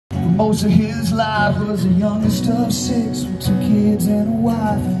Most of his life was the youngest of 6 with 2 kids and a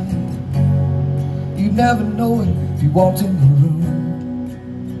wife. And you'd never know it if you walked in the room.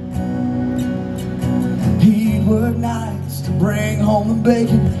 He'd work nights to bring home the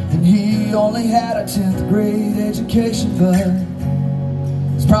bacon, and he only had a 10th grade education, but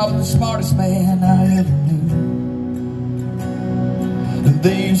he's probably the smartest man I ever knew. And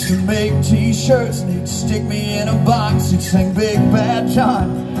they used to make t-shirts, and they'd stick me in a box. He'd sing Big Bad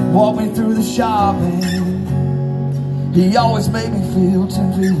John, walk me through the shop, and he always made me feel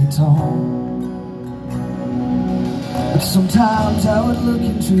 10 feet tall. But sometimes I would look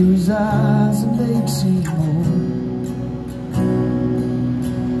into his eyes and they'd see more.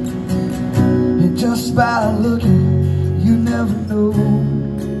 And just by looking, you never know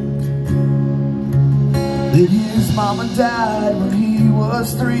that his mama died when he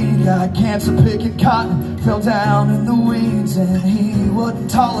was 3. Got cancer picking cotton, fell down in the weeds, and he wasn't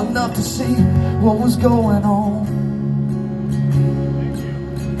tall enough to see what was going on.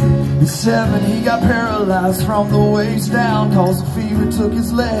 At 7, he got paralyzed from the waist down, cause the fever took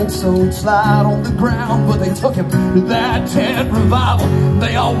his legs so he'd slide on the ground. But they took him to that tent revival,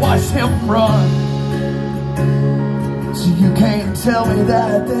 they all watched him run. So you can't tell me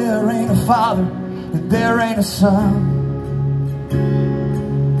that there ain't a father and there ain't a son.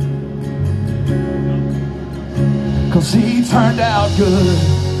 Cause he turned out good.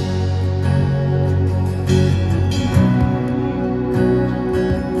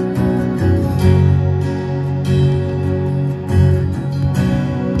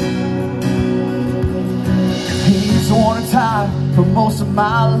 He's worn a tie for most of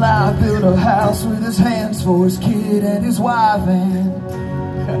my life, built a house with his hands for his kid and his wife, and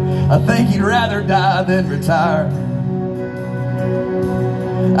I think he'd rather die than retire.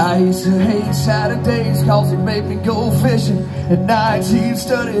 I used to hate Saturdays cause it made me go fishing. At nights he'd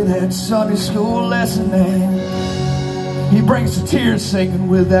study that Sunday school lesson, and he brings the tears singing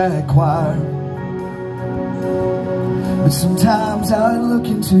with that choir. But sometimes I'd look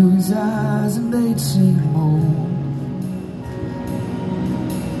into his eyes and they'd see more.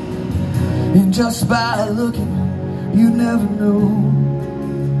 And just by looking, you never know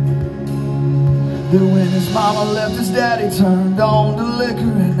that when his mama left, his daddy turned on to liquor,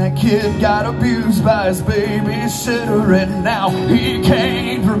 and that kid got abused by his babysitter, and now he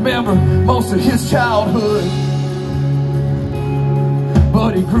can't remember most of his childhood.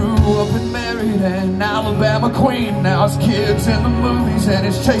 But he grew up and married an Alabama queen. Now his kid's in the movies and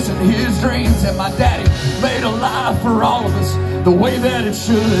he's chasing his dreams, and my daddy made a life for all of us the way that it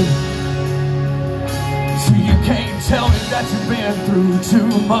should. So you can't tell me that you've been through too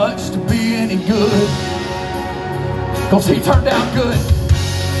much to be any good, cause he turned out good.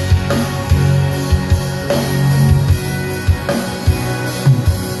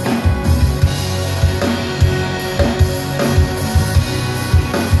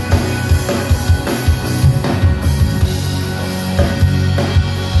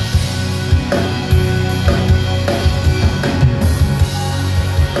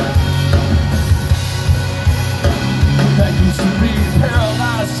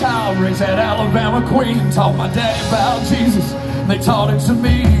 Raised that Alabama queen, taught my daddy about Jesus. They taught it to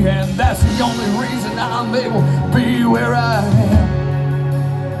me, and that's the only reason I'm able to be where I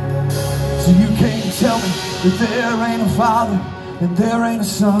am. So you can't tell me that there ain't a father and there ain't a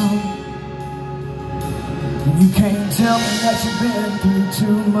son. And you can't tell me that you've been through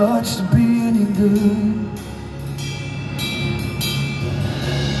too much to be any good,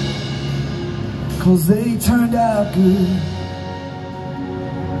 cause they turned out good.